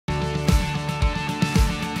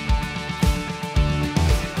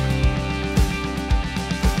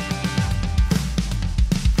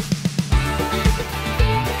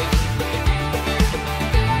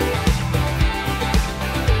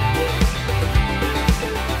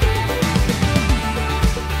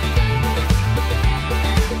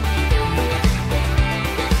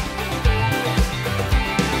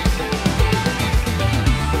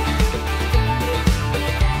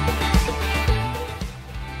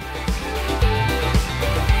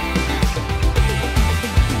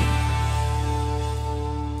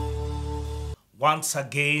Once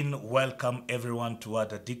again, welcome everyone to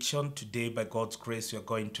Word Addiction. Today, by God's grace, we are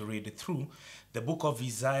going to read through the book of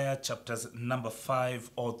Isaiah, chapters number 5,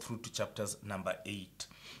 all through to chapters number 8.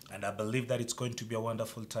 And I believe that it's going to be a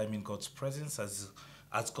wonderful time in God's presence as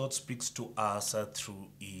God speaks to us through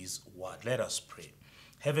His Word. Let us pray.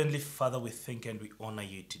 Heavenly Father, we thank and we honor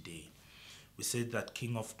you today. We say that,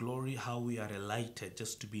 King of Glory, how we are delighted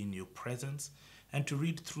just to be in your presence and to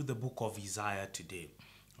read through the book of Isaiah today.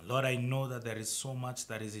 Lord, I know that there is so much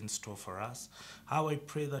that is in store for us. How I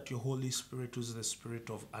pray that your Holy Spirit, who is the Spirit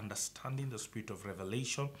of understanding, the Spirit of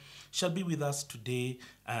revelation, shall be with us today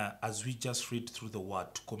as we just read through the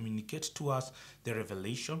word to communicate to us the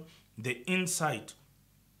revelation, the insight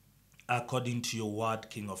according to your word,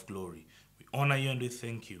 King of Glory. We honor you and we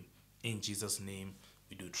thank you. In Jesus' name,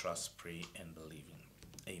 we do trust, pray, and believe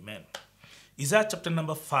in. Amen. Isaiah chapter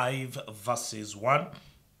number 5, verses 1.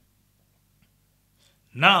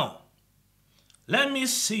 Now, let me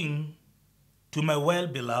sing to my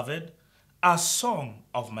well-beloved a song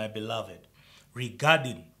of my beloved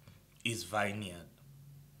regarding his vineyard.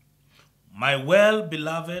 My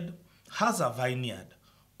well-beloved has a vineyard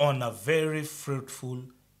on a very fruitful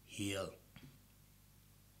hill.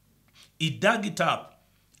 He dug it up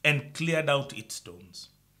and cleared out its stones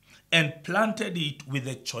and planted it with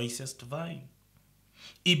the choicest vine.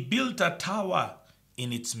 He built a tower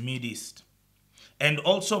in its midst and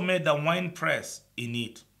also made a winepress in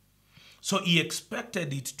it. So he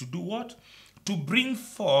expected it to do what? To bring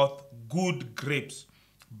forth good grapes,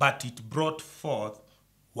 but it brought forth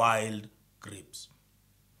wild grapes.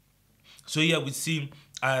 So here we see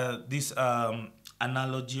this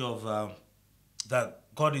analogy of that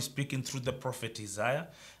God is speaking through the prophet Isaiah,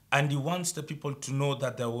 and he wants the people to know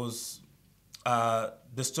that there was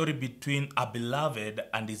the story between a beloved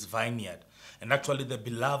and his vineyard. And actually the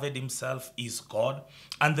beloved himself is God,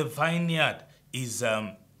 and the vineyard is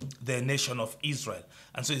the nation of Israel.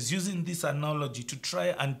 And so he's using this analogy to try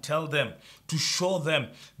and tell them, to show them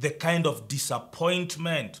the kind of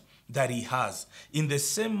disappointment that he has. In the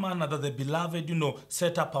same manner that the beloved,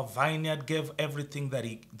 set up a vineyard, gave everything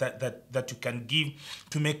that you can give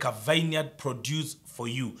to make a vineyard produce for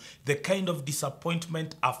you. The kind of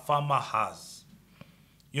disappointment a farmer has.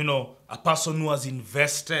 A person who has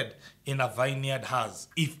invested in a vineyard has,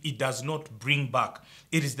 if it does not bring back,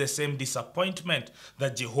 it is the same disappointment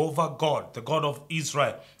that Jehovah God, the God of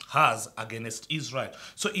Israel, has against Israel.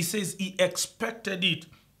 So he says he expected it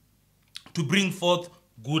to bring forth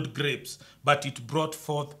good grapes, but it brought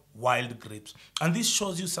forth wild grapes. And this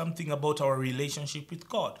shows you something about our relationship with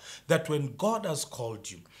God, that when God has called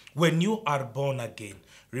you, when you are born again,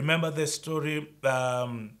 remember the story,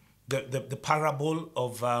 the parable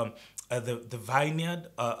of the vineyard,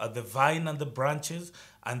 the vine and the branches,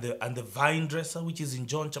 and the vine dresser, which is in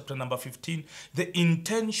John chapter number 15. The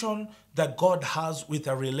intention that God has with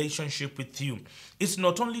a relationship with you is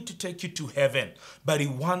not only to take you to heaven, but he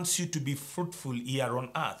wants you to be fruitful here on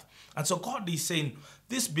earth. And so God is saying,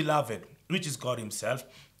 this beloved, which is God himself,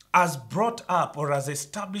 has brought up or has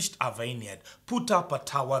established a vineyard, put up a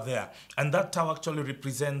tower there. And that tower actually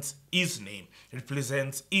represents his name,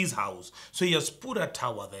 represents his house. So he has put a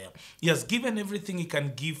tower there. He has given everything he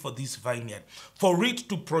can give for this vineyard, for it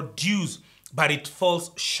to produce, but it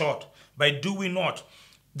falls short by doing not.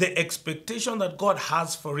 The expectation that God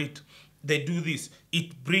has for it, they do this.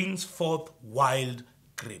 It brings forth wild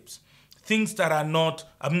grapes. Things that are not,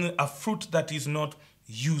 a fruit that is not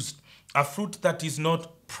used, a fruit that is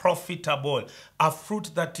not profitable, a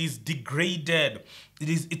fruit that is degraded.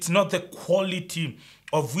 It's not the quality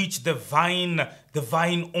of which the vine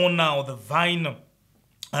owner or the vine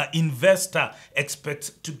investor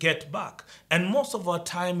expects to get back. And most of our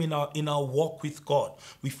time in our walk with God,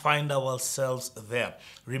 we find ourselves there.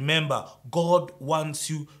 Remember, God wants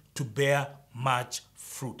you to bear much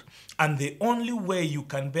fruit. And the only way you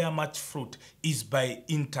can bear much fruit is by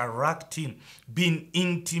interacting, being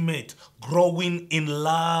intimate, growing in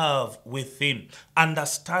love with him,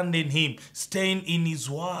 understanding him, staying in his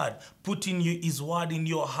word, putting his word in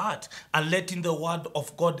your heart, and letting the word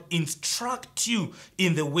of God instruct you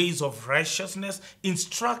in the ways of righteousness,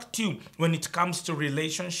 instruct you when it comes to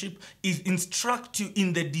relationship, instruct you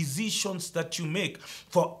in the decisions that you make.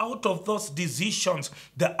 For out of those decisions,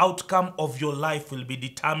 the outcome of your life will be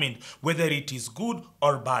determined, whether it is good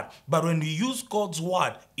or bad. But when you use God's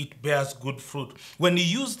word, it bears good fruit. When you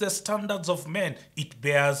use the standards of men, it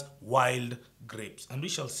bears wild grapes. And we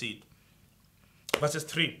shall see it. Verses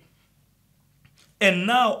 3. And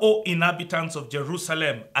now, O inhabitants of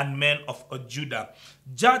Jerusalem and men of Judah,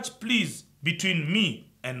 judge please between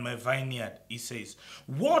me and my vineyard, he says.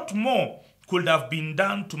 What more could have been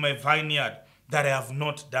done to my vineyard that I have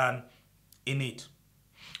not done in it?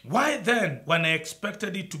 Why then, when I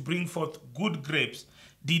expected it to bring forth good grapes,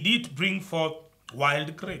 did it bring forth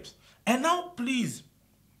wild grapes? And now please,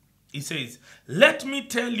 he says, let me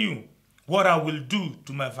tell you what I will do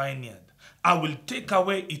to my vineyard. I will take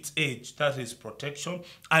away its edge, that is protection,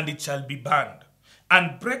 and it shall be burned,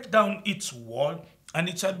 and break down its wall, and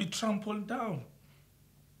it shall be trampled down.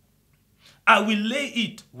 I will lay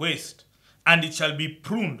it waste, and it shall be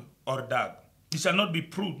pruned or dug. It shall not be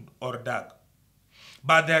pruned or dug.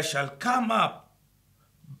 But there shall come up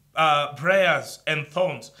briars and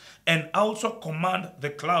thorns, and also command the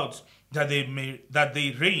clouds that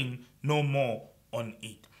they rain no more on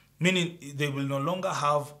it. Meaning they will no longer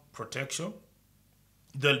have protection.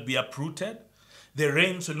 They'll be uprooted. The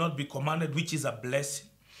rains will not be commanded, which is a blessing.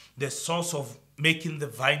 The source of making the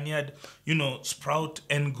vineyard, sprout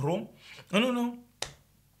and grow. No.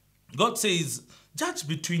 God says, judge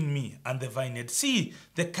between me and the vineyard. See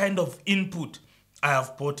the kind of input I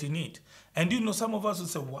have put in it. And some of us will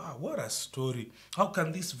say, wow, what a story. How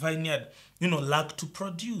can this vineyard, lack to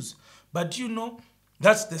produce? But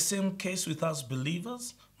that's the same case with us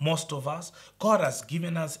believers. Most of us, God has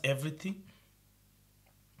given us everything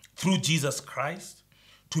through Jesus Christ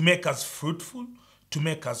to make us fruitful, to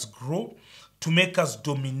make us grow, to make us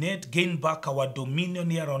dominate, gain back our dominion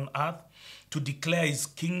here on earth, to declare his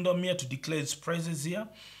kingdom here, to declare his presence here,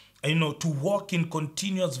 to walk in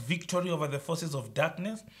continuous victory over the forces of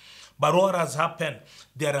darkness. But what has happened?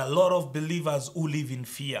 There are a lot of believers who live in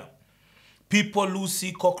fear. People who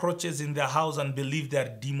see cockroaches in their house and believe they are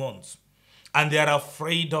demons. And they are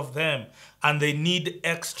afraid of them. And they need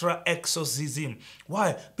extra exorcism.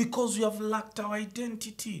 Why? Because we have lacked our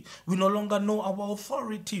identity. We no longer know our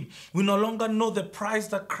authority. We no longer know the price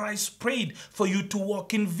that Christ paid for you to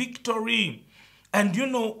walk in victory. And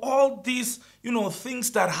all these,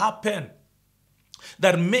 things that happen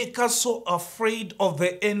that make us so afraid of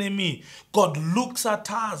the enemy. God looks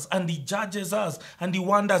at us and he judges us and he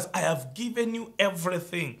wonders, I have given you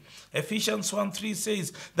everything. Ephesians 1:3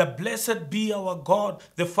 says that blessed be our God,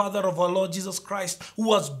 the Father of our Lord Jesus Christ,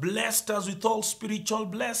 who has blessed us with all spiritual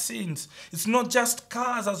blessings. It's not just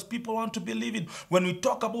cars as people want to believe it. When we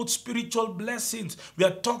talk about spiritual blessings, we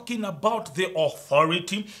are talking about the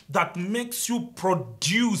authority that makes you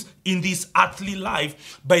produce in this earthly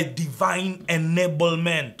life by divine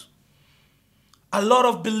enablement. A lot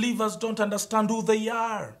of believers don't understand who they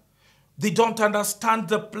are. They don't understand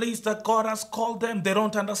the place that God has called them. They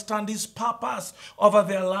don't understand his purpose over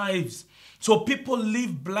their lives. So people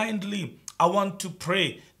live blindly. I want to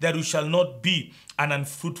pray that you shall not be an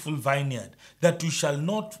unfruitful vineyard, that you shall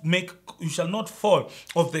not fall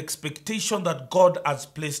of the expectation that God has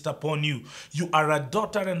placed upon you. You are a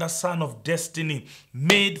daughter and a son of destiny,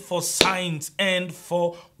 made for signs and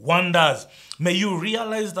for wonders. May you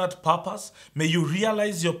realize that purpose. May you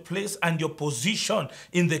realize your place and your position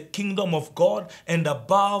in the kingdom of God. And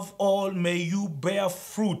above all, may you bear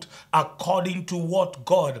fruit according to what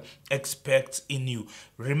God expects in you.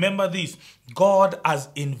 Remember this, God has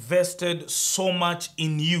invested so much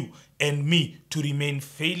in you and me to remain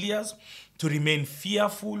failures, to remain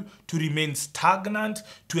fearful, to remain stagnant,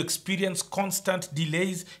 to experience constant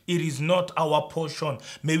delays. It is not our portion.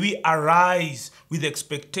 May we arise with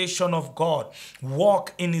expectation of God,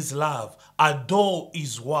 walk in his love, adore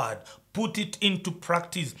his word, put it into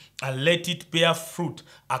practice, and let it bear fruit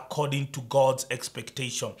according to God's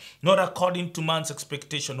expectation, not according to man's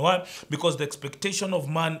expectation. Why? Because the expectation of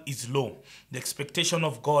man is low. The expectation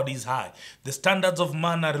of God is high. The standards of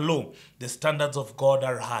man are low. The standards of God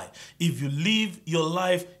are high. If you live your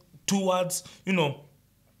life towards,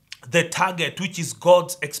 the target, which is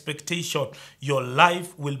God's expectation, your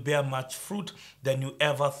life will bear much fruit than you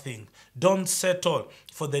ever think. Don't settle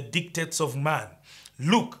for the dictates of man.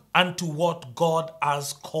 Look unto what God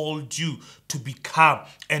has called you to become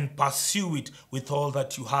and pursue it with all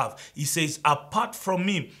that you have. He says, apart from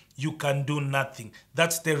me, you can do nothing.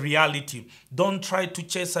 That's the reality. Don't try to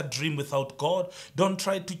chase a dream without God. Don't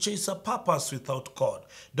try to chase a purpose without God.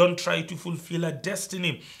 Don't try to fulfill a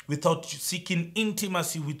destiny without seeking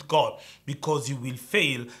intimacy with God, because you will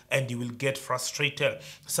fail and you will get frustrated.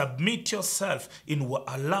 Submit yourself in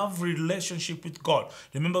a love relationship with God.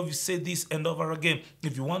 Remember, we say this and over again.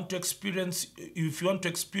 If you want to experience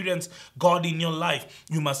God in your life,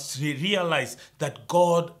 you must realize that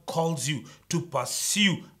God calls you to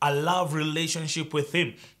pursue a love relationship with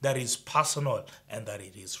him that is personal and that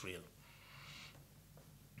it is real.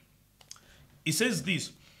 He says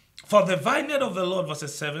this, for the vineyard of the Lord,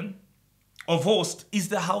 verse 7, of hosts is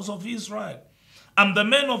the house of Israel, and the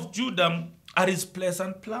men of Judah are his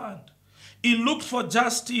pleasant plant. He looked for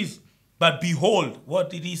justice, but behold,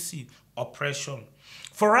 what did he see? Oppression.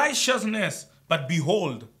 For righteousness, but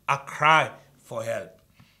behold, a cry for help.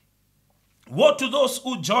 Woe to those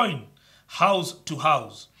who join house to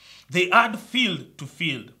house. They add field to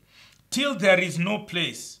field, till there is no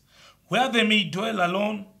place where they may dwell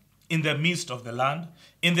alone in the midst of the land.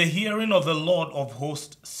 In the hearing of the Lord of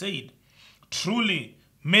hosts said, truly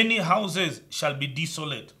many houses shall be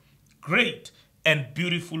desolate, great and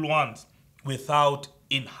beautiful ones, without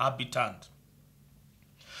inhabitant.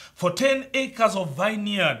 For 10 acres of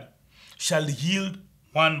vineyard shall yield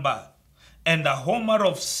 1 bath, and a homer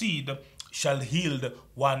of seed shall yield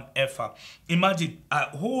 1 ephah. Imagine a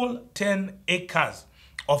whole 10 acres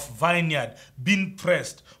of vineyard being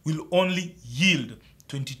pressed will only yield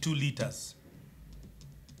 22 liters.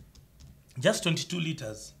 Just 22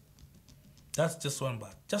 liters. That's just 1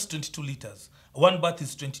 bath. Just 22 liters. 1 bath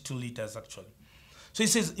is 22 liters actually. So he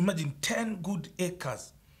says, imagine 10 good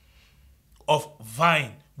acres of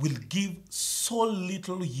vine will give so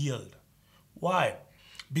little yield. Why?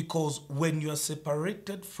 Because when you are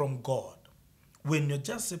separated from God, when you're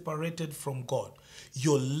just separated from God,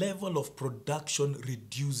 your level of production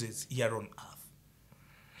reduces here on earth.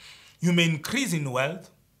 You may increase in wealth,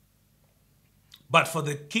 but for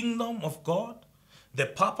the kingdom of God, the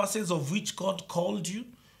purposes of which God called you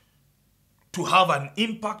to have an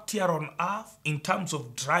impact here on earth in terms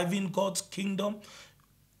of driving God's kingdom,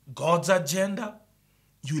 God's agenda,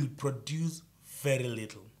 you will produce very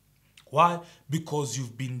little. Why? Because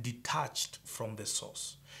you've been detached from the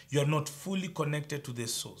source. You're not fully connected to the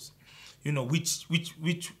source. You know, which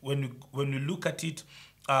when you look at it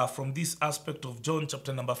from this aspect of John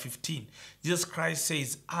chapter number 15, Jesus Christ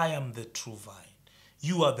says, I am the true vine.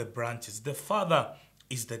 You are the branches. The Father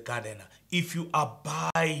is the gardener. If you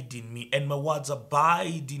abide in me and my words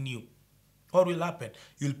abide in you, what will happen?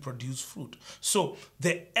 You'll produce fruit. So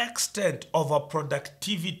the extent of our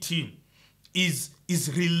productivity is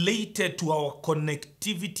related to our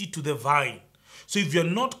connectivity to the vine. So if you're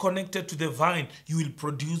not connected to the vine, you will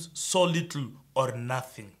produce so little or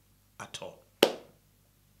nothing at all.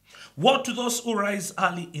 Woe to those who rise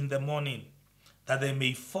early in the morning, that they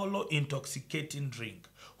may follow intoxicating drink,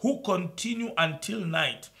 who continue until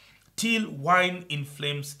night, till wine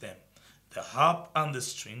inflames them, the harp and the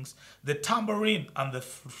strings, the tambourine and the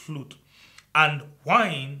flute, and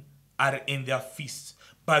wine are in their feasts,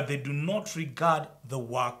 but they do not regard the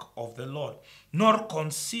work of the Lord, nor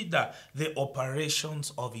consider the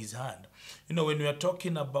operations of his hand. You know, when we are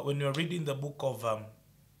talking about, when we are reading the book of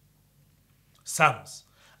Psalms,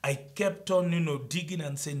 I kept on, digging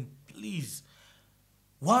and saying, please,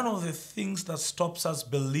 one of the things that stops us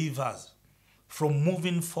believers from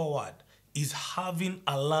moving forward is having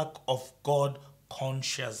a lack of God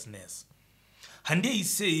consciousness. And here he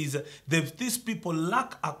says that these people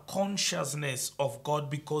lack a consciousness of God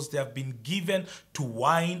because they have been given to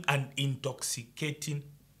wine and intoxicating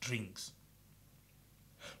drinks.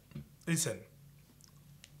 Listen,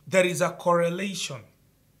 there is a correlation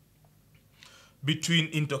between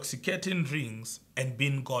intoxicating drinks and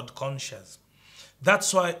being God conscious.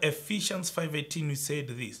 That's why Ephesians 5:18 we said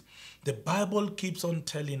this. The Bible keeps on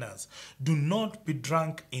telling us, do not be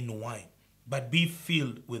drunk in wine, but be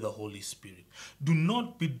filled with the Holy Spirit. Do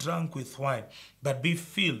not be drunk with wine, but be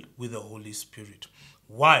filled with the Holy Spirit.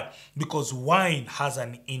 Why? Because wine has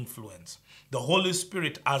an influence. The Holy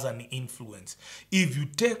Spirit has an influence. If you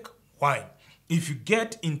take wine, if you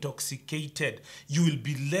get intoxicated, you will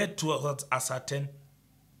be led towards a certain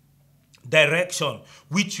direction,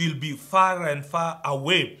 which will be far and far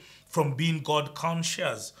away from being God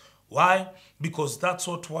conscious. Why? Because that's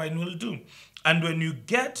what wine will do. And when you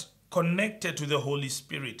get connected to the Holy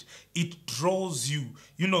Spirit, it draws you.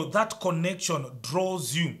 That connection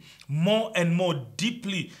draws you more and more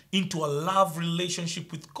deeply into a love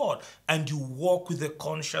relationship with God, and you walk with the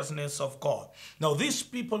consciousness of God. Now, these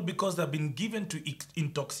people, because they've been given to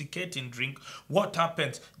intoxicating drink, what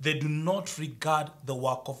happens? They do not regard the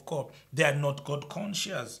work of God. They are not God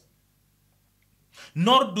conscious.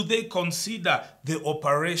 Nor do they consider the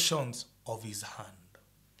operations of his hand.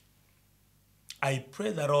 I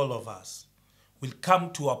pray that all of us will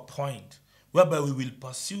come to a point whereby we will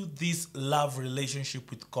pursue this love relationship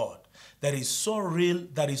with God that is so real,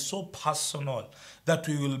 that is so personal, that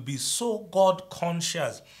we will be so God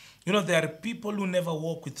conscious. There are people who never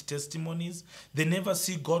walk with testimonies. They never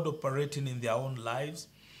see God operating in their own lives.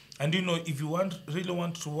 And if you really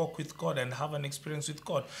want to walk with God and have an experience with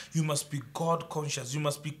God, you must be God conscious. You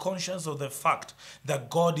must be conscious of the fact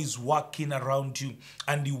that God is working around you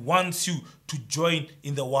and He wants you to join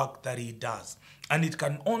in the work that He does. And it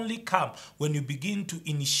can only come when you begin to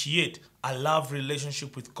initiate a love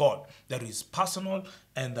relationship with God that is personal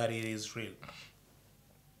and that it is real.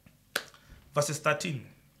 Verses 13.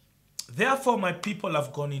 Therefore my people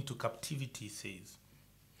have gone into captivity, it says,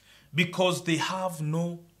 because they have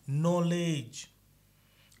no knowledge.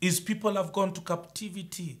 His people have gone to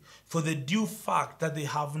captivity for the due fact that they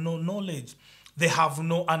have no knowledge. They have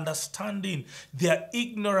no understanding. Their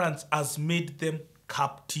ignorance has made them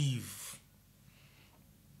captive.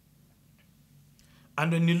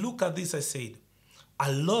 And when you look at this, I said,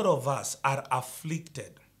 a lot of us are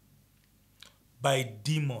afflicted by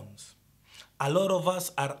demons. A lot of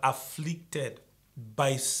us are afflicted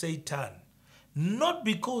by Satan, not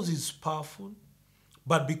because he's powerful,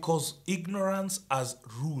 but because ignorance has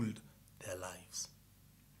ruled their lives.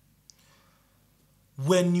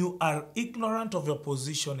 When you are ignorant of your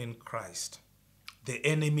position in Christ, the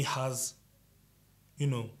enemy has,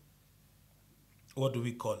 what do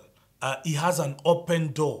we call it? He has an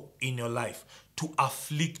open door in your life to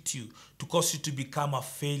afflict you, to cause you to become a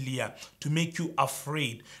failure, to make you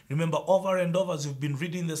afraid. Remember, over and over as you've been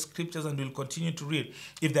reading the scriptures and will continue to read,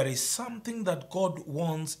 if there is something that God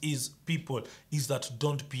wants His people, is that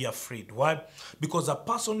don't be afraid. Why? Because a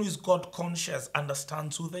person who is God conscious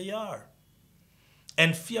understands who they are.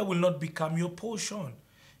 And fear will not become your portion.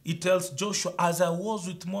 He tells Joshua, as I was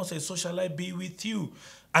with Moses, so shall I be with you.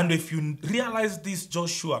 And if you realize this,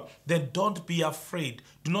 Joshua, then don't be afraid.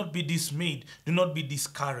 Do not be dismayed. Do not be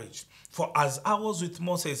discouraged. For as I was with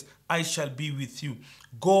Moses, I shall be with you.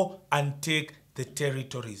 Go and take the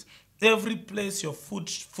territories. Every place your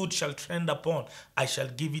foot shall tread upon, I shall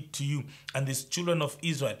give it to you and these children of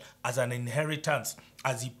Israel as an inheritance,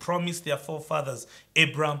 as He promised their forefathers,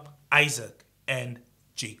 Abraham, Isaac, and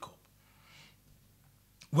Jacob.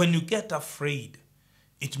 When you get afraid,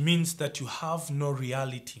 it means that you have no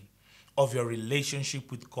reality of your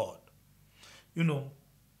relationship with God.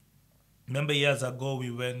 Remember years ago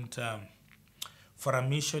we went for a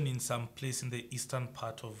mission in some place in the eastern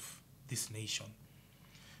part of this nation.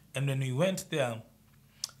 And when we went there,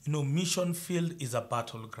 mission field is a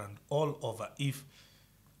battleground all over. If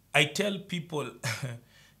I tell people,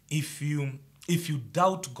 if you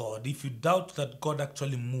doubt God, if you doubt that God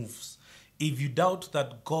actually moves, if you doubt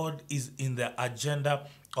that God is in the agenda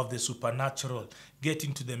of the supernatural, get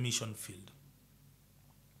into the mission field.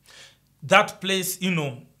 That place,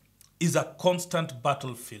 is a constant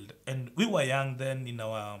battlefield. And we were young then in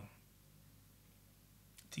our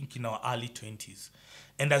early 20s.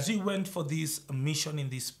 And as we went for this mission in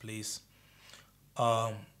this place,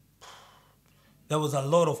 there was a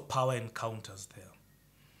lot of power encounters there.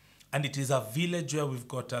 And it is a village where we've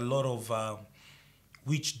got a lot of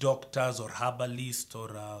witch doctors or herbalists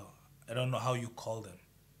or I don't know how you call them.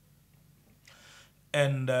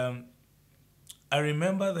 And I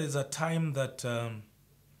remember there's a time that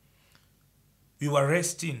we were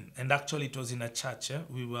resting, and actually it was in a church.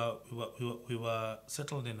 We were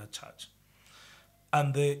settled in a church,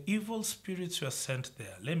 and the evil spirits were sent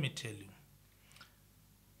there. Let me tell you.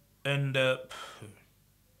 And there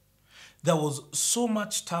was so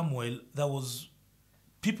much turmoil. There was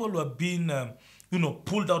people were being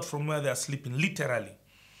pulled out from where they are sleeping. Literally,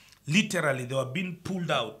 they were being pulled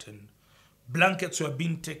out, and blankets were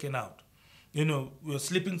being taken out. We were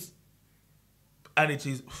sleeping, and it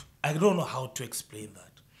is, I don't know how to explain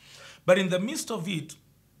that. But in the midst of it,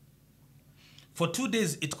 for 2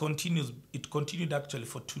 days, it continued actually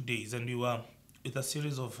for 2 days. And we were with a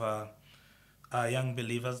series of young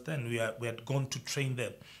believers then. We had gone to train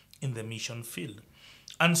them in the mission field.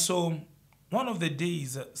 And so one of the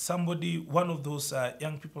days, one of those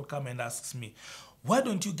young people come and asks me, why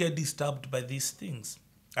don't you get disturbed by these things?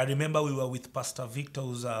 I remember we were with Pastor Victor,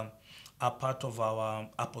 who's a part of our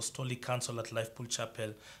apostolic council at Lifepool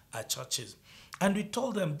Chapel churches. And we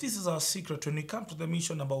told them, this is our secret. When we come to the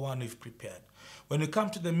mission, number one, we've prepared. When we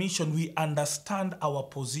come to the mission, we understand our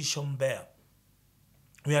position there.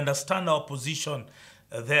 We understand our position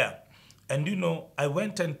there. And I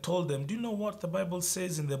went and told them, do you know what the Bible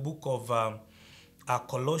says in the book of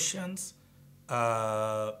Colossians?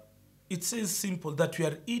 It says simple, that we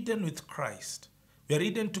are hidden with Christ. We are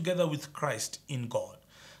hidden together with Christ in God.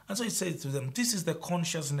 And so it says to them, this is the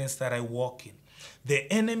consciousness that I walk in.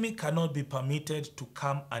 The enemy cannot be permitted to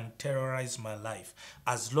come and terrorize my life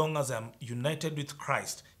as long as I'm united with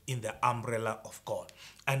Christ in the umbrella of God.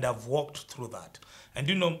 And I've walked through that. And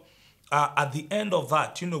at the end of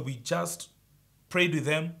that, we just prayed with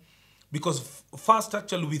them. Because first,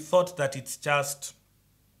 actually, we thought that it's just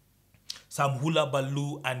some hula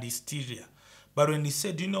baloo and hysteria. But when he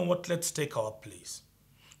said, you know what, let's take our place,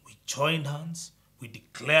 we joined hands, we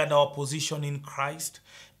declared our position in Christ,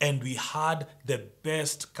 and we had the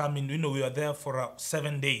best coming. You know, we were there for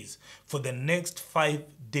 7 days. For the next 5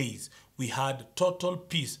 days, we had total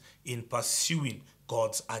peace in pursuing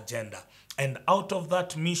God's agenda. And out of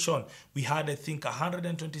that mission, we had, I think,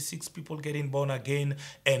 126 people getting born again,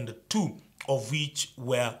 and 2 of which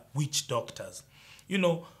were witch doctors. You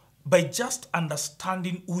know, by just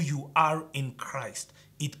understanding who you are in Christ,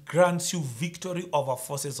 it grants you victory over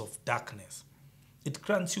forces of darkness. It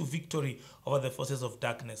grants you victory over the forces of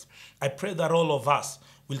darkness. I pray that all of us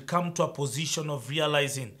will come to a position of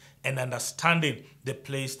realizing and understanding the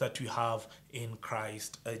place that we have in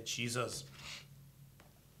Christ Jesus.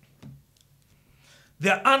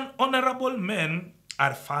 Their unhonorable men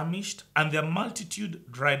are famished, and their multitude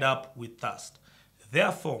dried up with thirst.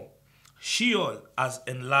 Therefore, Sheol has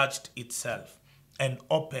enlarged itself and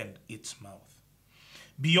opened its mouth.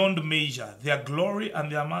 Beyond measure, their glory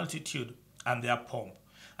and their multitude and their pomp.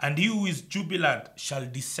 And he who is jubilant shall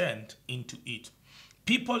descend into it.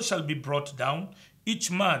 People shall be brought down, each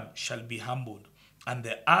man shall be humbled, and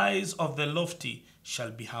the eyes of the lofty shall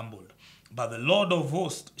be humbled. But the Lord of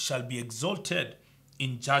hosts shall be exalted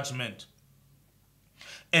in judgment.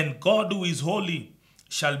 And God who is holy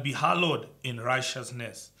shall be hallowed in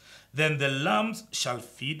righteousness. Then the lambs shall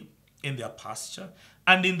feed in their pasture,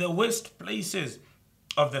 and in the waste places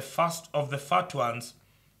of the fat ones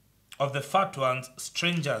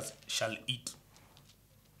strangers shall eat.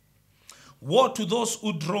 Woe to those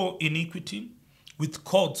who draw iniquity with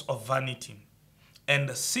cords of vanity, and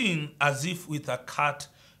sing as if with a cut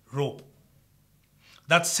rope,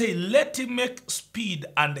 that say, let him make speed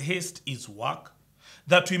and haste his work,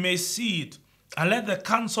 that we may see it, and let the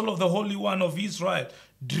counsel of the Holy One of Israel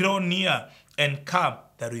draw near and come,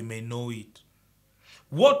 that we may know it.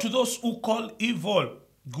 Woe to those who call evil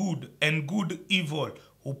good and good evil,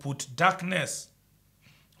 who put darkness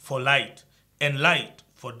for light and light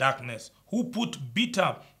for darkness, who put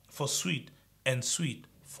bitter for sweet and sweet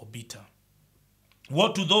for bitter.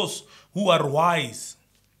 Woe to those who are wise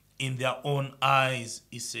in their own eyes,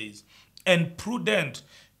 he says, and prudent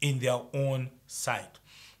in their own sight.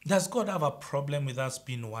 Does God have a problem with us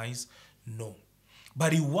being wise? No.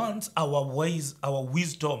 But he wants our ways, our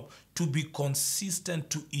wisdom to be consistent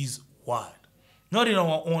to his word. Not in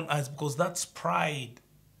our own eyes, because that's pride.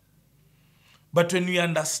 But when we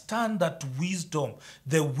understand that wisdom,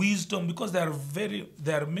 the wisdom, because there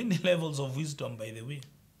are many levels of wisdom, by the way.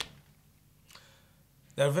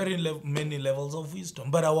 There are many levels of wisdom,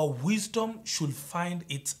 but our wisdom should find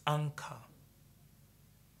its anchor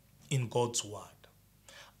in God's word.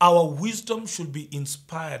 Our wisdom should be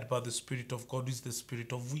inspired by the Spirit of God, who is the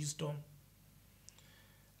Spirit of wisdom.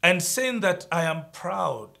 And saying that I am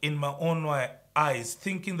proud in my own eyes,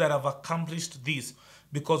 thinking that I've accomplished this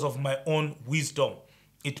because of my own wisdom,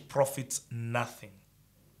 it profits nothing.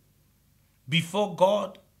 Before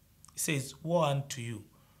God, he says, woe unto you,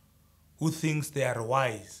 who thinks they are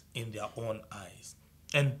wise in their own eyes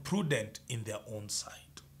and prudent in their own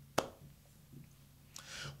sight.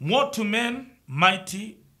 Woe to men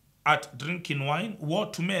mighty at drinking wine, woe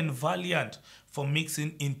to men valiant for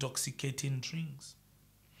mixing intoxicating drinks,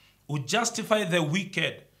 who justify the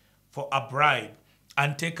wicked for a bribe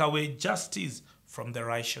and take away justice from the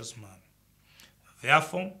righteous man.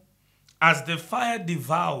 Therefore, as the fire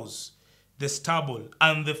devours the stubble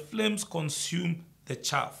and the flames consume the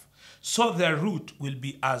chaff, so their root will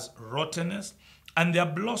be as rottenness, and their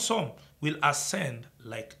blossom will ascend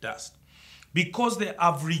like dust. Because they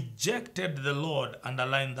have rejected the Lord,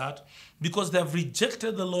 underline that, because they have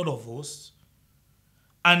rejected the Lord of hosts,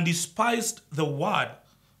 and despised the word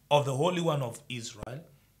of the Holy One of Israel,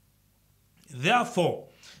 therefore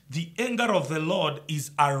the anger of the Lord is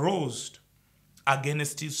aroused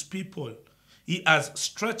against his people. He has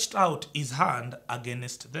stretched out his hand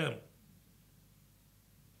against them,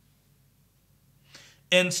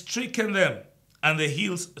 and stricken them, and the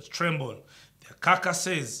hills tremble. Their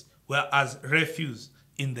carcasses were as refuse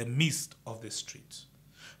in the midst of the streets.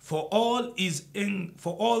 For all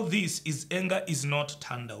this his anger is not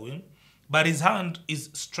turned away, but his hand is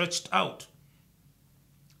stretched out.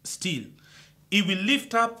 Still, he will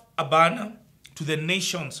lift up a banner to the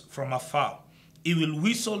nations from afar. He will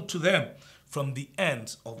whistle to them from the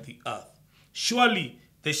ends of the earth. Surely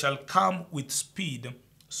they shall come with speed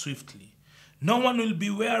swiftly. No one will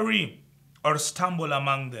be weary or stumble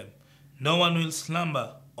among them. No one will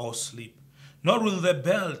slumber or sleep. Nor will the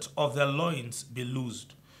belt of their loins be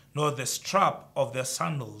loosed. nor the strap of their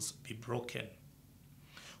sandals be broken.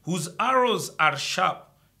 Whose arrows are sharp,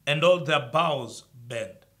 and all their bows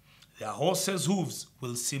bend. Their horses' hoofs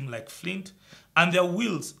will seem like flint, and their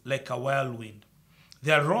wheels like a whirlwind.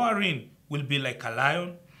 Their roaring will be like a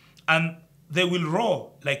lion, and they will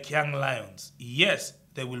roar like young lions. Yes,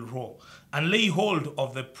 they will roar, and lay hold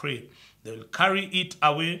of the prey. They will carry it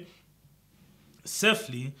away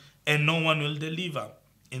safely, and no one will deliver.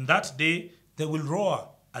 In that day they will roar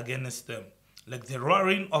against them, like the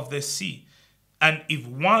roaring of the sea. And if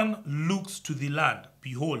one looks to the land,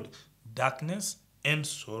 behold, darkness and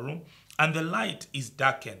sorrow, and the light is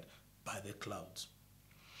darkened by the clouds.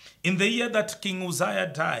 In the year that King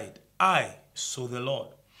Uzziah died, I saw the Lord,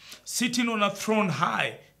 sitting on a throne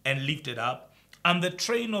high and lifted up, and the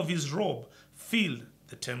train of his robe filled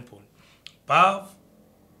the temple. Above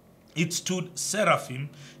it stood seraphim,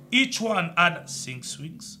 each one had 6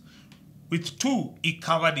 wings. With 2 he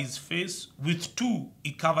covered his face, with 2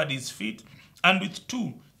 he covered his feet, and with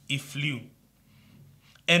 2 he flew.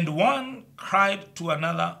 And one cried to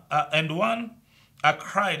another,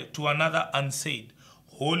 cried to another and said,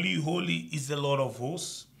 Holy, holy is the Lord of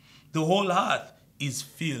hosts. The whole earth is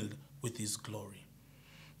filled with his glory.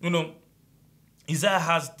 You know, Isaiah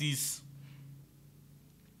has this,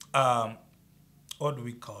 what do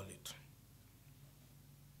we call it?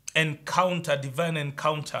 Encounter, divine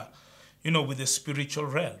encounter, with the spiritual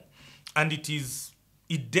realm. And it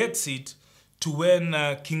dates it to when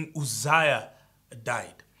King Uzziah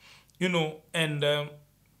died. And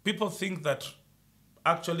people think that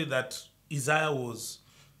actually that Isaiah was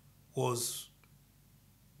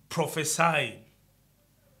prophesying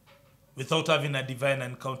without having a divine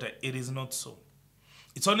encounter. It is not so.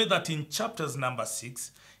 It's only that in chapters number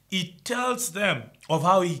 6, it tells them of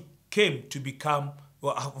how he came to become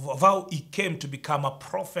a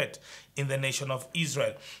prophet in the nation of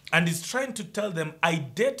Israel. And he's trying to tell them, I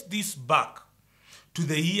date this back to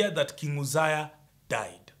the year that King Uzziah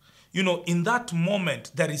died. In that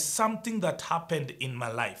moment, there is something that happened in my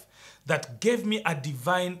life that gave me a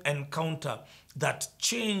divine encounter that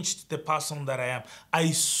changed the person that I am.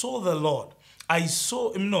 I saw the Lord. I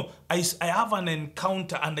saw, I have an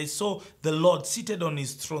encounter, and I saw the Lord seated on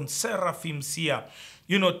his throne, seraphims here,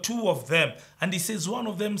 2 of them. And he says, one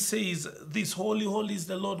of them says, this holy, holy is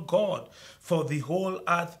the Lord God, for the whole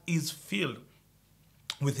earth is filled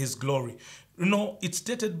with his glory. It's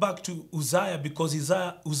dated back to Uzziah because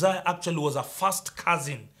Uzziah actually was a first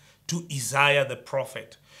cousin to Isaiah the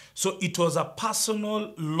prophet. So it was a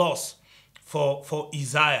personal loss for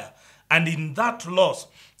Isaiah. And in that loss,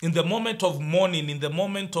 in the moment of mourning, in the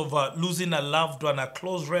moment of losing a loved one, a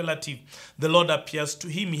close relative, the Lord appears to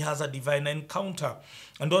him. He has a divine encounter.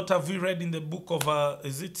 And what have we read in the book of,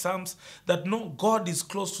 Psalms? That no, God is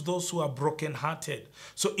close to those who are brokenhearted.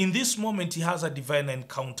 So in this moment, he has a divine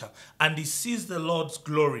encounter. And he sees the Lord's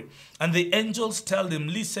glory. And the angels tell him,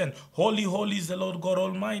 listen, holy, holy is the Lord God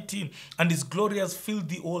Almighty. And his glory has filled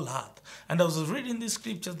the whole earth. And I was reading these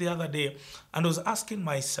scriptures the other day, and I was asking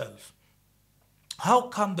myself, how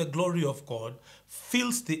come the glory of God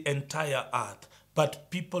fills the entire earth,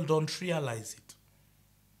 but people don't realize it?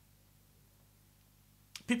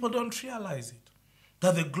 People don't realize it.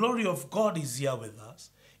 That the glory of God is here with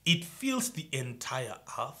us. It fills the entire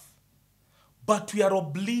earth, but we are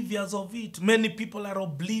oblivious of it. Many people are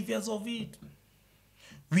oblivious of it.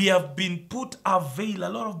 We have been put a veil. A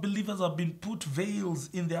lot of believers have been put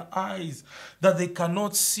veils in their eyes that they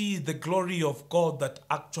cannot see the glory of God that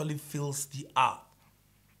actually fills the earth.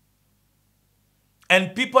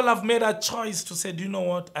 And people have made a choice to say, do you know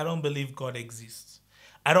what? I don't believe God exists.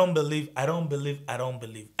 I don't believe.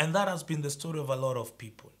 And that has been the story of a lot of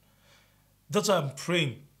people. That's why I'm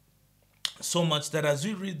praying so much that as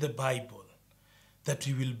we read the Bible, that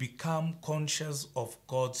we will become conscious of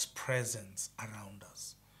God's presence around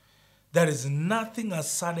us. There is nothing as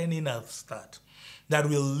sudden in us that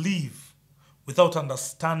will live without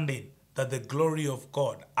understanding that the glory of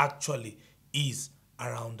God actually is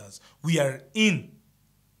around us. We are in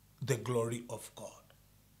the glory of God.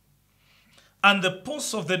 And the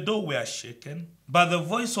posts of the door were shaken by the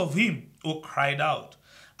voice of him who cried out,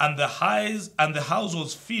 and the house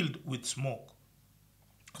was filled with smoke.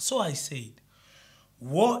 So I said,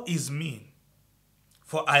 woe is me,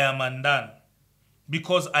 for I am undone,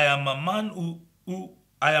 because I am a man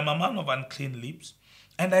I am a man of unclean lips,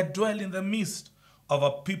 and I dwell in the midst of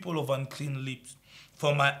a people of unclean lips.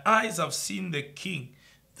 For my eyes have seen the King,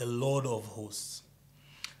 the Lord of hosts.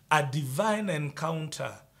 A divine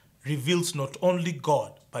encounter reveals not only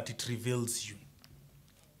God, but it reveals you.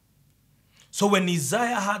 So when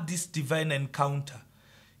Isaiah had this divine encounter,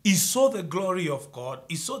 He saw the glory of God,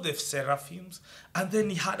 he saw the seraphims, and then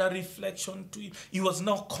he had a reflection to him. He was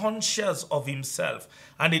now conscious of himself,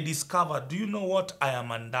 and he discovered, do you know what? I am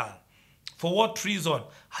undone. For what reason?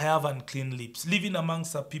 I have unclean lips, living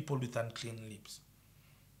amongst the people with unclean lips.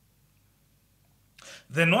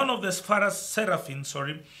 Then one of the seraphim,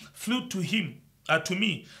 flew to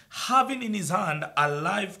me, having in his hand a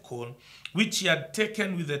live coal, which he had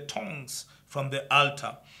taken with the tongs from the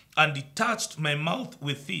altar. And he touched my mouth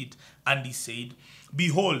with it, and he said,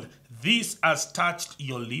 behold, this has touched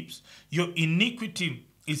your lips. Your iniquity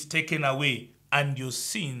is taken away, and your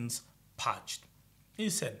sins purged. He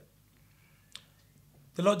said,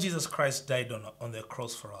 the Lord Jesus Christ died on the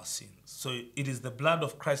cross for our sins. So it is the blood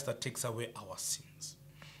of Christ that takes away our sins.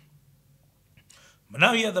 But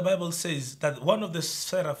now here the Bible says that one of the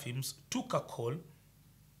seraphims took a coal,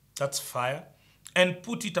 that's fire, and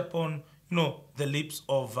put it upon the lips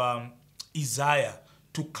of Isaiah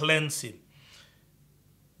to cleanse him.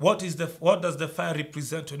 What does the fire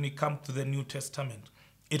represent when we come to the New Testament?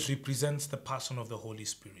 It represents the person of the Holy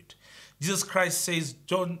Spirit. Jesus Christ says,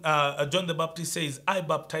 John the Baptist says, I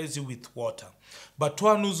baptize you with water, but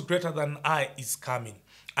one who's greater than I is coming,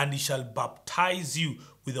 and he shall baptize you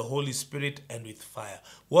with the Holy Spirit and with fire.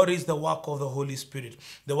 What is the work of the Holy Spirit?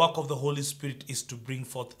 The work of the Holy Spirit is to bring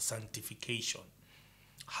forth sanctification.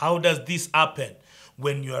 How does this happen?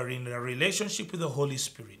 When you are in a relationship with the Holy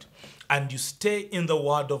Spirit and you stay in the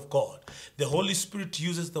Word of God, the Holy Spirit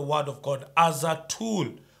uses the Word of God as a tool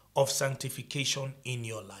of sanctification in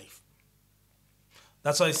your life.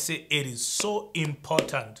 That's why I say it is so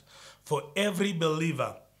important for every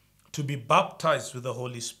believer to be baptized with the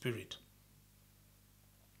Holy Spirit,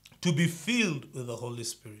 to be filled with the Holy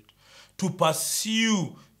Spirit, to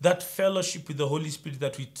pursue that fellowship with the Holy Spirit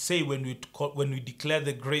that we say when we declare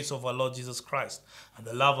the grace of our Lord Jesus Christ and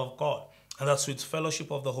the love of God, and that sweet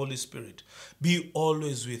fellowship of the Holy Spirit be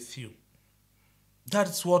always with you.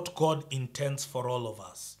 That's what God intends for all of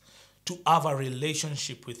us, to have a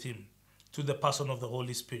relationship with him, to the person of the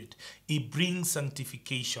Holy Spirit. He brings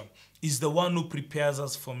sanctification. He's the one who prepares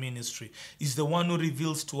us for ministry. He's the one who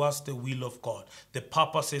reveals to us the will of God, the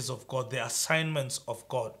purposes of God, the assignments of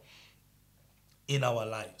God in our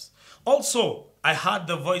lives. Also, I heard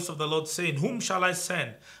the voice of the Lord saying, whom shall I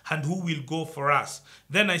send, and who will go for us?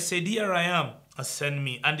 Then I said, here I am, send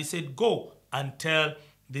me. And he said, go and tell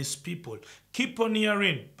these people, keep on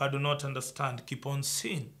hearing, but do not understand. Keep on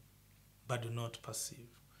seeing, but do not perceive.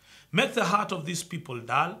 Make the heart of these people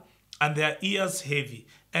dull, and their ears heavy,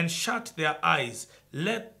 and shut their eyes,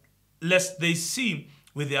 lest they see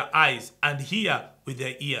with their eyes, and hear with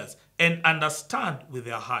their ears, and understand with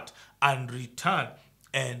their heart, and return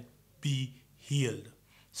and be healed.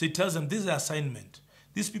 So it tells them this is the assignment.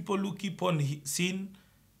 These people who keep on seeing,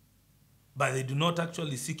 but they do not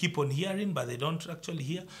actually see, keep on hearing, but they don't actually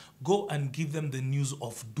hear, go and give them the news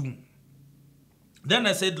of doom. Then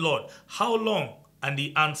I said, Lord, how long? And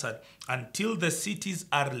he answered, until the cities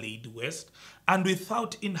are laid waste, and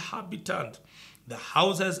without inhabitant, the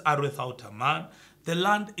houses are without a man, the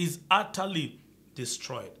land is utterly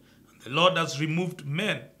destroyed. And the Lord has removed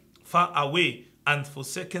men far away, and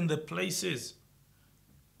forsaken the places.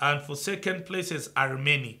 And forsaken places are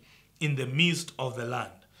many in the midst of the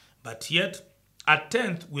land. But yet a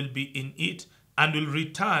tenth will be in it, and will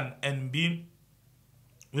return and be,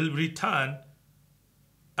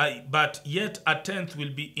 but yet a tenth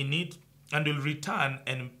will be in it, and will return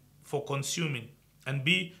and for consuming, and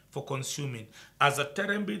be for consuming, as a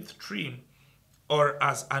terebinth tree, or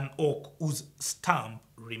as an oak whose stump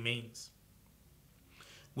remains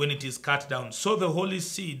when it is cut down. So the holy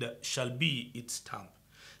seed shall be its stump.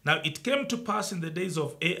 Now it came to pass in the days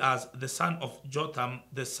of Ahaz, the son of Jotham,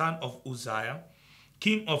 the son of Uzziah,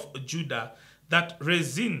 king of Judah, that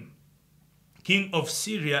Rezin, king of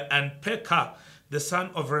Syria, and Pekah, the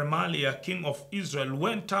son of Remaliah, king of Israel,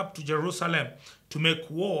 went up to Jerusalem to make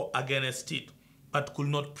war against it, but could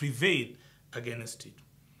not prevail against it.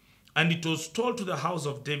 And it was told to the house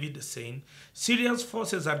of David, saying, Syria's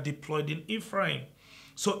forces are deployed in Ephraim.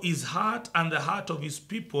 So his heart and the heart of his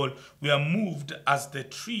people were moved as the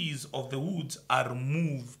trees of the woods are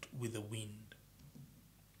moved with the wind.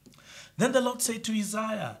 Then the Lord said to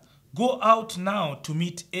Isaiah, go out now to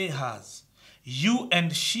meet Ahaz, you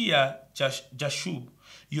and Shear Jashub,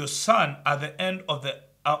 your son, at the end of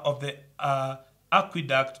the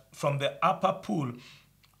aqueduct from the upper pool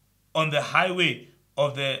on the highway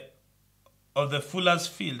of the fuller's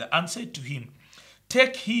field, and said to him,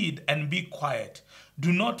 take heed and be quiet.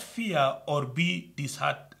 Do not fear or be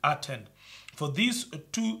disheartened. For these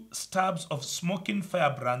two stabs of smoking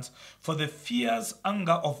firebrands, for the fierce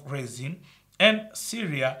anger of Rezin, and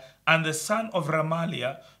Syria and the son of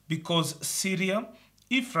Remaliah, because Syria,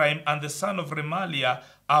 Ephraim, and the son of Remaliah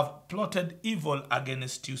have plotted evil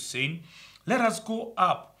against you, saying, let us go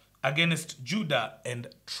up against Judah and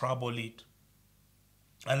trouble it.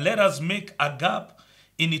 And let us make a gap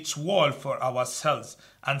in its wall for ourselves,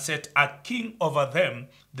 and set a king over them,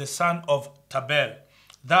 the son of Tabel.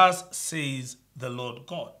 Thus says the Lord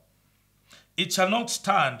God. It shall not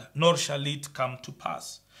stand, nor shall it come to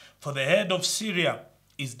pass. For the head of Syria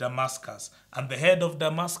is Damascus, and the head of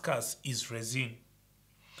Damascus is Rezin.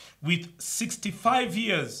 With 65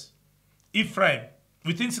 years,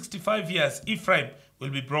 within 65 years, Ephraim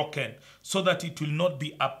will be broken, so that it will not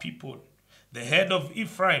be a people. The head of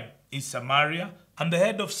Ephraim is Samaria, and the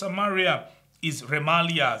head of Samaria is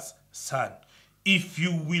Remaliah's son. If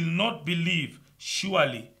you will not believe,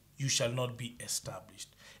 surely you shall not be established.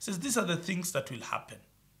 It says these are the things that will happen.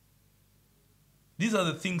 These are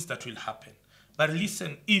the things that will happen. But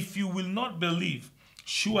listen, if you will not believe,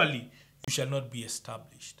 surely you shall not be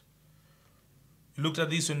established. We looked at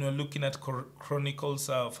this when we were looking at Chronicles,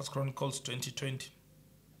 1 Chronicles 20:20.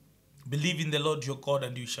 Believe in the Lord your God,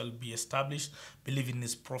 and you shall be established. Believe in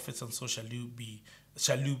his prophets, and so shall you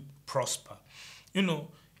prosper. You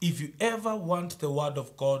know, if you ever want the word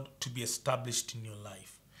of God to be established in your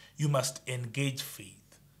life, you must engage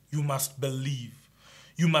faith. You must believe.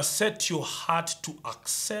 You must set your heart to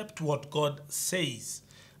accept what God says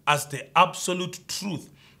as the absolute truth,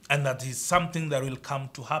 and that is something that will come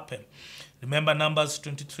to happen. Remember Numbers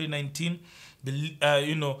 23:19.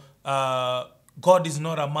 God is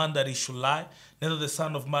not a man that he should lie, neither the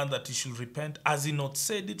son of man that he should repent. As he not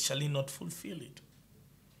said it, shall he not fulfill it?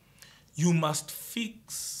 You must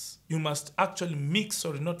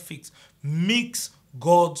mix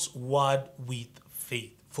God's word with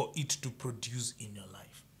faith for it to produce in your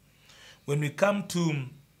life. When we come to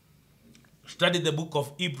study the book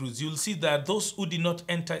of Hebrews, you'll see that those who did not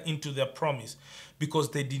enter into their promise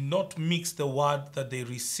because they did not mix the word that they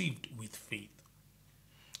received with faith.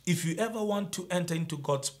 If you ever want to enter into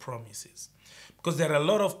God's promises, because there are a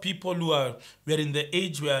lot of people we are in the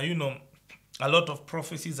age where, a lot of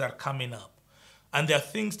prophecies are coming up. And there are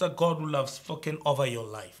things that God will have spoken over your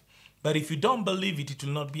life. But if you don't believe it, it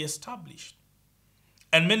will not be established.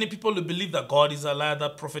 And many people will believe that God is a liar,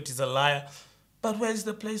 that prophet is a liar. But where is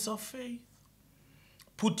the place of faith?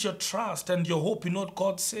 Put your trust and your hope in what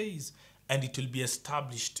God says, and it will be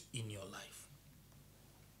established in your life.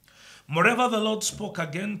 Moreover, the Lord spoke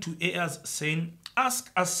again to Ahaz, saying,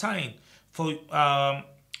 ask a sign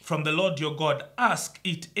from the Lord your God. Ask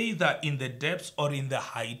it either in the depths or in the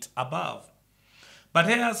height above. But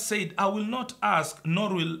Ahaz said, I will not ask,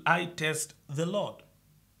 nor will I test the Lord.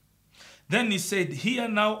 Then he said, hear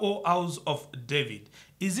now, O house of David,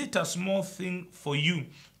 is it a small thing for you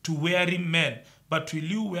to weary men, but will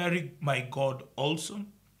you weary my God also?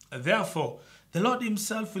 Therefore, the Lord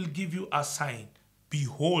himself will give you a sign.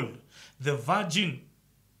 Behold, the virgin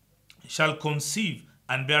shall conceive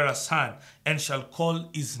and bear a son, and shall call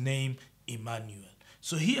his name Emmanuel.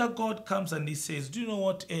 So here God comes and he says, do you know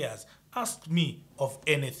what, Ahaz? Ask me of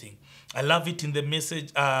anything. I love it in the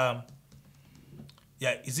message.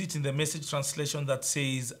 Is it in the Message translation that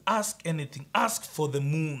says, ask anything. Ask for the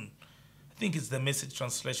moon. I think it's the Message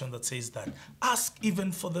translation that says that. Ask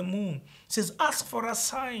even for the moon. It says, ask for a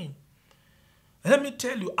sign. Let me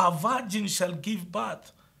tell you, a virgin shall give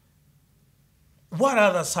birth. What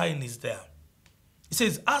other sign is there? It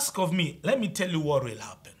says, ask of me. Let me tell you what will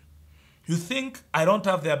happen. You think I don't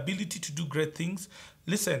have the ability to do great things?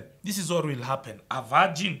 Listen, this is what will happen. A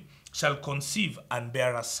virgin shall conceive and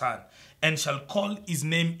bear a son, and shall call his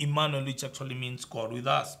name Emmanuel, which actually means God with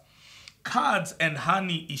us. Curds and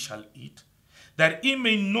honey he shall eat, that he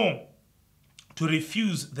may know to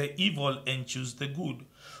refuse the evil and choose the good.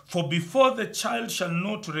 For before the child shall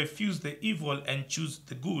know to refuse the evil and choose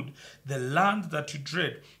the good, the land that you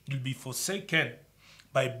dread will be forsaken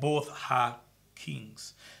by both her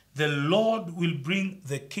kings. The Lord will bring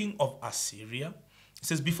the king of Assyria. It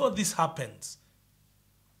says, before this happens,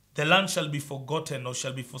 the land shall be forgotten or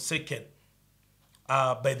shall be forsaken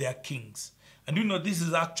by their kings. And this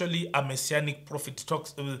is actually a messianic prophet. It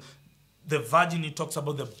talks the virgin, he talks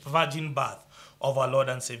about the virgin birth of our Lord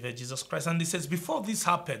and Savior Jesus Christ. And he says, before this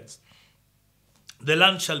happens, the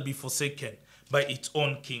land shall be forsaken by its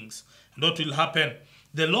own kings. And what will happen?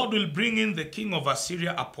 The Lord will bring in the king of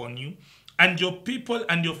Assyria upon you, and your people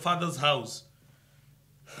and your father's house.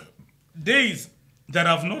 Days that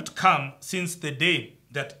have not come since the day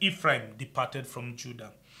that Ephraim departed from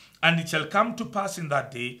Judah. And it shall come to pass in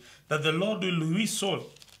that day that the Lord will whistle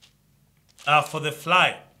for the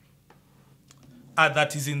fly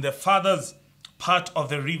that is in the father's part of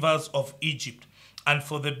the rivers of Egypt, and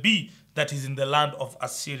for the bee that is in the land of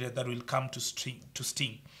Assyria that will come to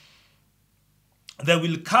sting. They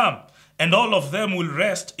will come, and all of them will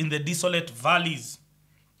rest in the desolate valleys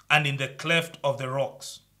and in the cleft of the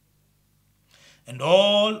rocks, and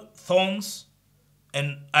all thorns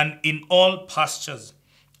and in all pastures.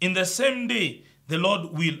 In the same day the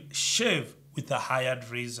Lord will shave with a hired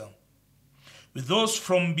razor. With those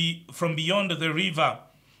from beyond the river,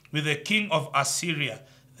 with the king of Assyria,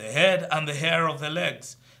 the head and the hair of the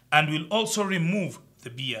legs, and will also remove the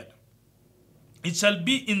beard. It shall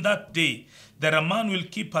be in that day that a man will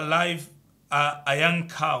keep alive a young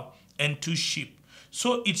cow and 2 sheep.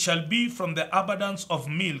 So it shall be from the abundance of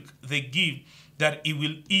milk they give that he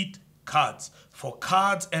will eat curds. For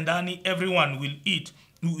curds and honey everyone will eat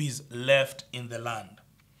who is left in the land.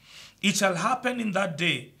 It shall happen in that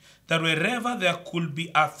day that wherever there could be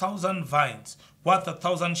 1,000 vines, worth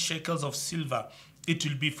 1,000 shekels of silver, it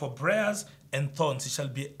will be for briars and thorns. It shall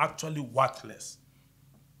be actually worthless.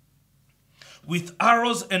 With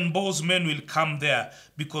arrows and bows men will come there,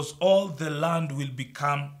 because all the land will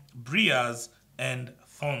become briars and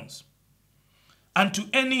thorns. And to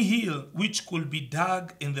any hill which could be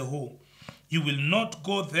dug in the hole, you will not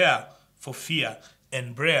go there for fear,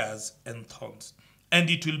 and briars and thorns. And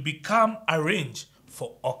it will become a range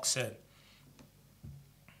for oxen,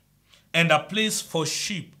 and a place for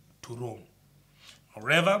sheep to roam.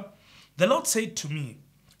 Moreover, the Lord said to me,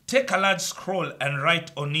 take a large scroll and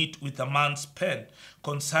write on it with a man's pen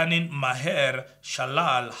concerning Maher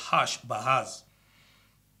Shalal Hash Bahaz.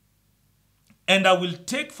 And I will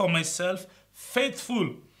take for myself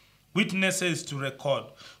faithful witnesses to record,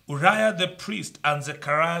 Uriah the priest and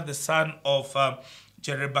Zechariah the son of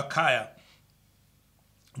Jeberechiah.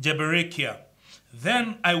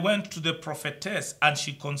 Then I went to the prophetess, and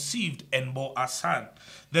she conceived and bore a son.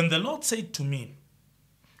 Then the Lord said to me,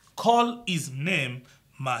 call his name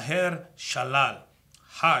Maher Shalal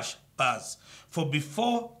Hash Baz, for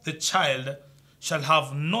before the child shall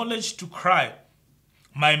have knowledge to cry,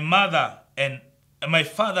 my mother and my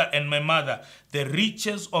father and my mother, the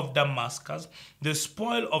riches of Damascus, the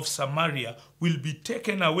spoil of Samaria will be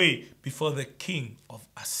taken away before the king of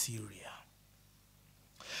Assyria.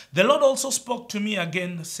 The Lord also spoke to me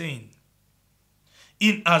again, saying,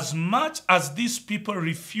 inasmuch as these people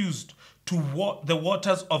refused to the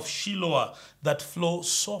waters of Shiloah that flow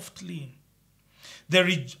softly,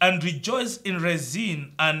 and rejoice in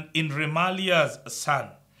Rezin and in Remaliah's son.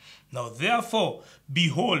 Now therefore,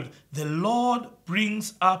 behold, the Lord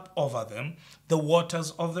brings up over them the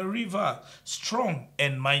waters of the river, strong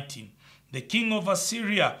and mighty, the king of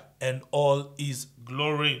Assyria and all his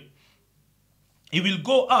glory. He will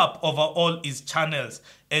go up over all his channels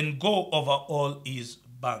and go over all his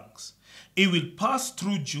banks. He will pass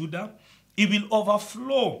through Judah. He will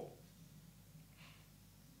overflow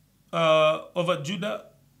over Judah.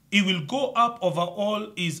 He will go up over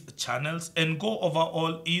all his channels and go over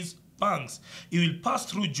all his banks. He will pass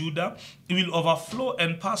through Judah. He will overflow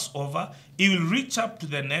and pass over. He will reach up to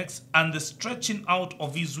the necks and the stretching out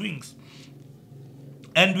of his wings,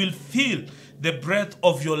 and will feel the breadth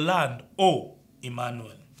of your land, O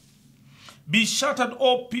Emmanuel. Be shattered,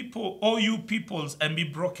 O people, O you peoples, and be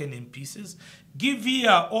broken in pieces. Give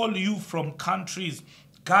ear, all you from countries.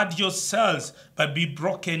 Guard yourselves, but be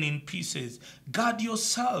broken in pieces. Guard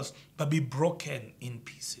yourselves, but be broken in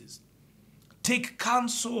pieces. Take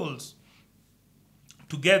counsels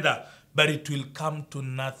together, but it will come to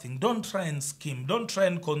nothing. Don't try and scheme. Don't try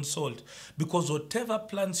and consult, because whatever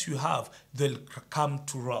plans you have, they'll come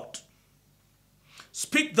to rot.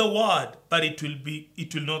 Speak the word, but it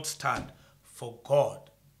will not stand, for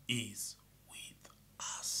God is with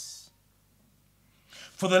us.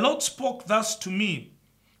 For the Lord spoke thus to me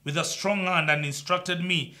with a strong hand, and instructed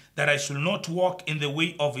me that I should not walk in the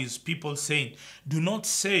way of his people, saying, do not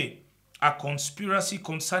say a conspiracy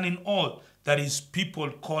concerning all that his people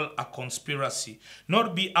call a conspiracy, nor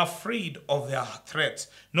be afraid of their threats,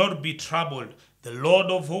 nor be troubled. The Lord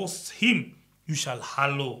of hosts, him you shall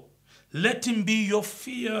hallow. Let him be your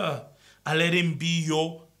fear, and let him be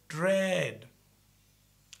your dread.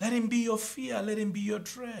 Let him be your fear, let him be your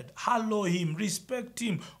dread. Hallow him, respect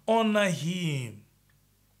him, honor him.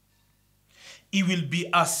 He will be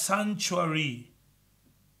a sanctuary.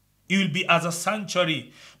 He will be as a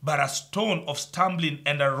sanctuary, but a stone of stumbling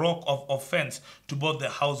and a rock of offense to both the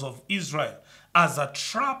house of Israel, as a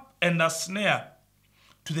trap and a snare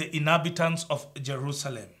to the inhabitants of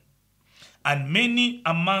Jerusalem. And many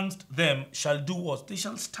amongst them shall do what? They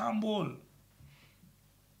shall stumble.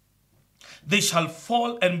 They shall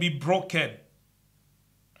fall and be broken,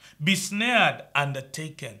 be snared and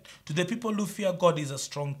taken. To the people who fear God is a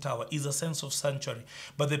strong tower, is a sense of sanctuary.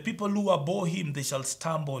 But the people who abhor him, they shall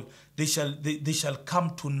stumble, they shall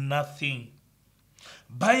come to nothing.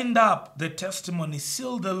 Bind up the testimony,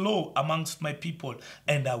 seal the law amongst my people,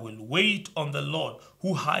 and I will wait on the Lord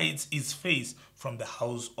who hides his face from the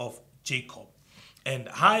house of Jacob. And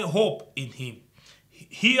I hope in him.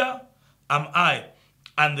 Here am I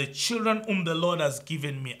and the children whom the Lord has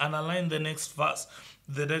given me. And align the next verse,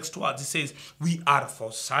 the next words. It says, we are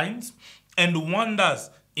for signs and wonders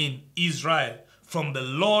in Israel from the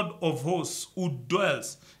Lord of hosts who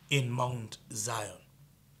dwells in Mount Zion.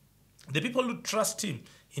 The people who trust him,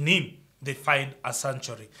 in him, they find a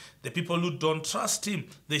sanctuary. The people who don't trust him,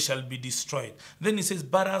 they shall be destroyed. Then he says,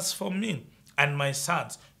 but as for me and my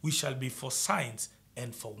sons, we shall be for signs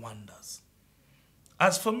and for wonders.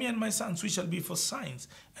 As for me and my sons, we shall be for signs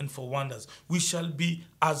and for wonders. We shall be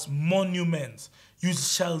as monuments. You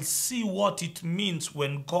shall see what it means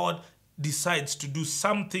when God decides to do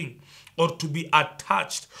something or to be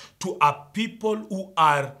attached to a people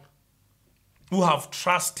who have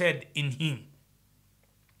trusted in him.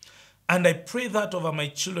 And I pray that over my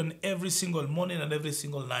children every single morning and every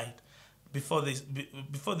single night before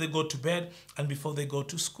they go to bed and before they go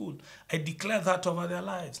to school. I declare that over their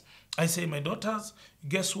lives. I say, my daughters,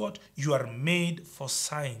 guess what? You are made for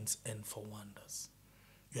signs and for wonders.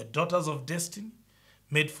 You are daughters of destiny,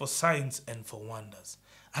 made for signs and for wonders.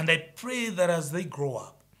 And I pray that as they grow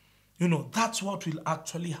up, that's what will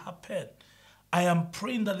actually happen. I am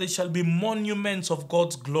praying that they shall be monuments of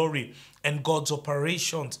God's glory and God's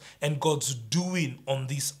operations and God's doing on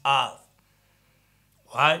this earth.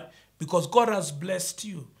 Why? Because God has blessed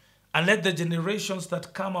you. And let the generations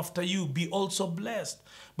that come after you be also blessed.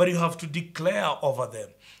 But you have to declare over them.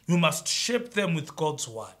 You must shape them with God's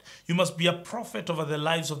word. You must be a prophet over the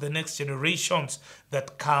lives of the next generations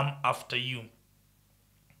that come after you.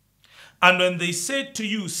 And when they say to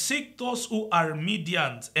you, seek those who are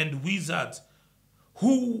mediums and wizards,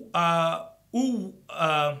 who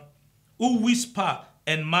whisper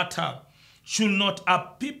and mutter, should not a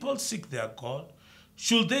people seek their God?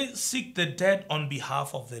 Should they seek the dead on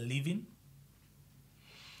behalf of the living?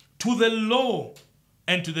 To the law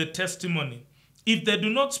and to the testimony, if they do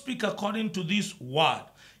not speak according to this word,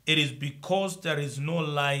 it is because there is no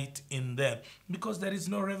light in them, because there is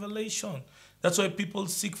no revelation. That's why people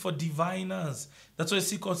seek for diviners. That's why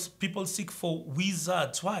people seek for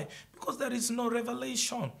wizards. Why? Because there is no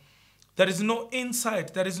revelation. There is no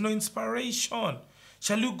insight. There is no inspiration.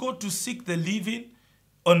 Shall you go to seek the living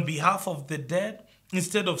on behalf of the dead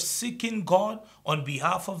instead of seeking God on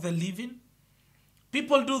behalf of the living?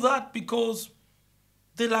 People do that because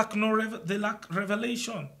they lack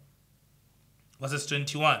revelation. Verses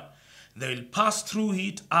 21. They will pass through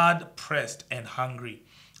it hard pressed and hungry.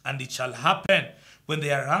 And it shall happen when they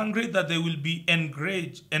are hungry that they will be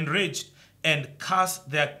enraged and curse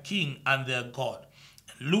their king and their God.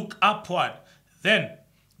 And look upward. Then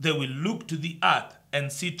they will look to the earth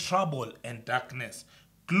and see trouble and darkness,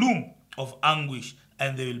 gloom of anguish,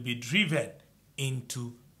 and they will be driven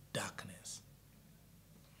into darkness.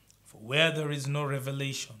 For where there is no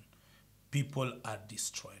revelation, people are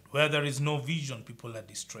destroyed. Where there is no vision, people are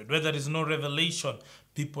destroyed. Where there is no revelation,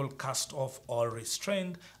 people cast off all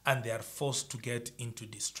restraint and they are forced to get into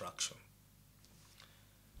destruction.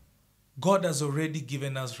 God has already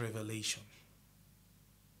given us revelation.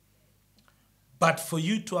 But for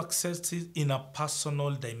you to access it in a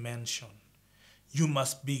personal dimension, you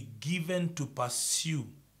must be given to pursue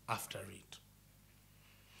after it.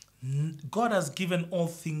 God has given all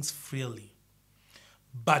things freely,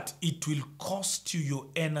 but it will cost you your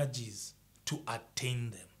energies to attain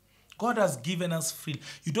them. God has given us free.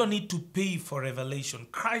 You don't need to pay for revelation.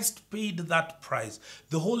 Christ paid that price.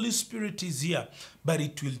 The Holy Spirit is here, but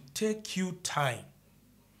it will take you time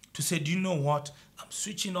to say, do you know what? I'm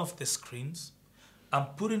switching off the screens. I'm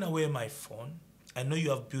putting away my phone. I know you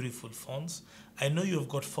have beautiful phones. I know you have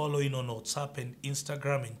got following on WhatsApp and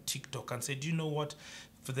Instagram and TikTok, and say, do you know what?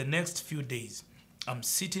 For the next few days, I'm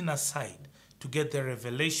sitting aside to get the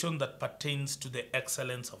revelation that pertains to the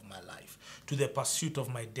excellence of my life, to the pursuit of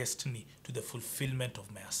my destiny, to the fulfillment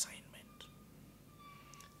of my assignment.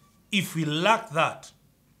 If we lack that,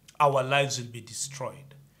 our lives will be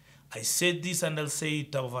destroyed. I said this and I'll say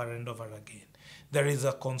it over and over again. There is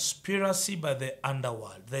a conspiracy by the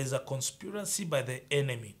underworld. There is a conspiracy by the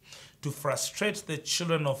enemy to frustrate the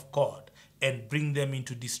children of God and bring them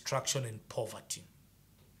into destruction and poverty.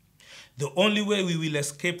 The only way we will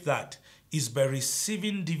escape that is by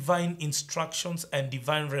receiving divine instructions and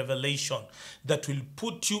divine revelation that will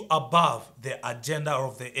put you above the agenda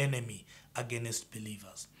of the enemy against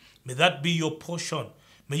believers. May that be your portion.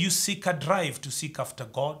 May you seek a drive to seek after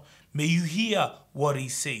God. May you hear what he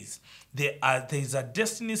says. There is a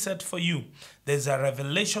destiny set for you. There's a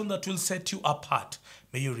revelation that will set you apart.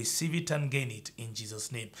 May you receive it and gain it in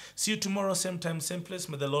Jesus' name. See you tomorrow, same time, same place.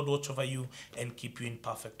 May the Lord watch over you and keep you in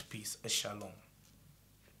perfect peace. Shalom.